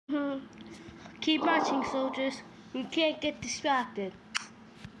Keep marching, soldiers. You can't get distracted.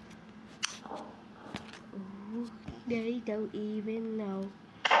 Ooh, they don't even know.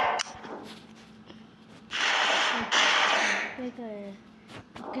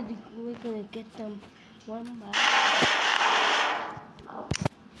 We're gonna get them one by one.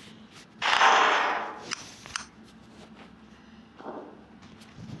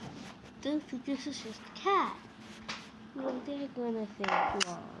 This is just a cat. Well, they're gonna think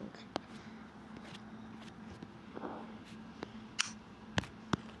wrong.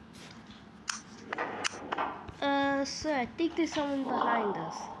 Sir, I think there's someone behind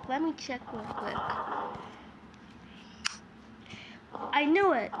us. Let me check real quick. I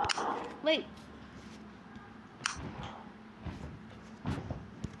knew it! Wait.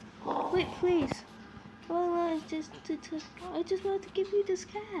 Wait, please. Well, I just wanted to give you this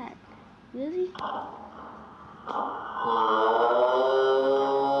cat. Really?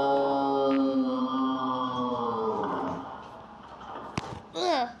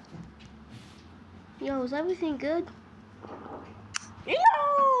 Ugh. Yo, is everything good?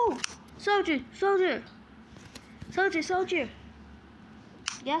 Yo! Soldier!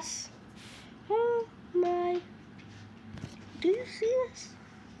 Yes? Oh my. Do you see this?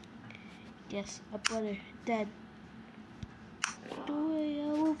 Yes, my brother dead. Don't worry, I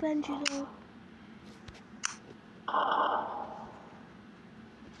will avenge you though.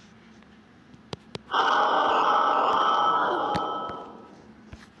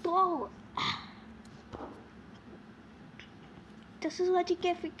 Whoa! This is what you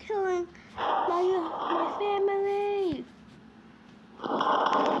get for killing my family.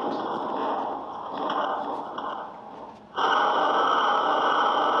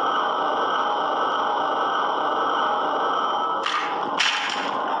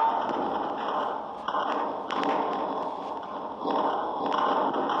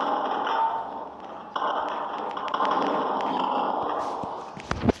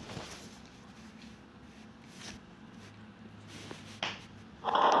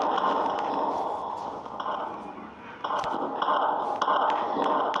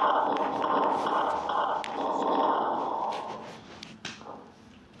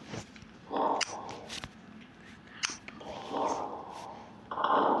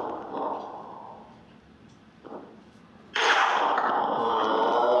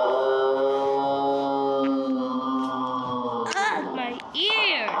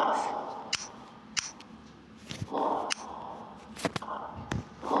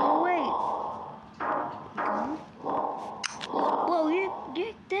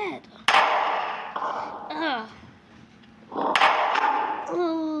 You're dead.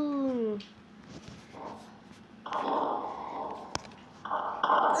 Ooh.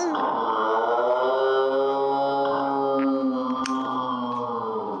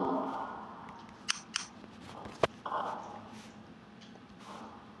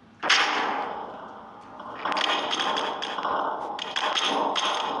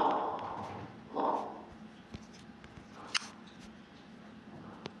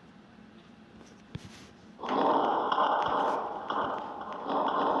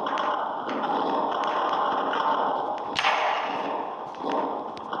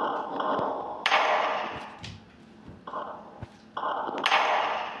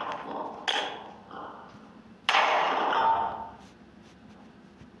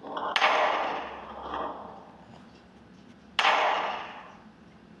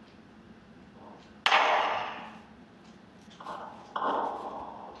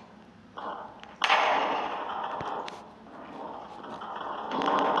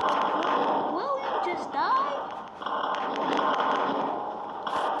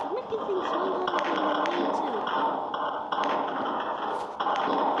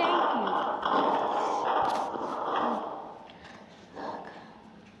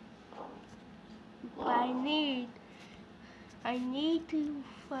 I need to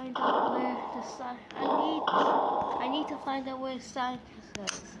find out where the sign. I need to find out where the sign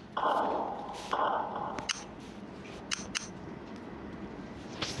is.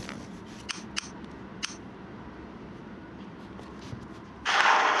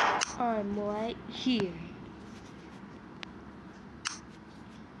 I'm right here.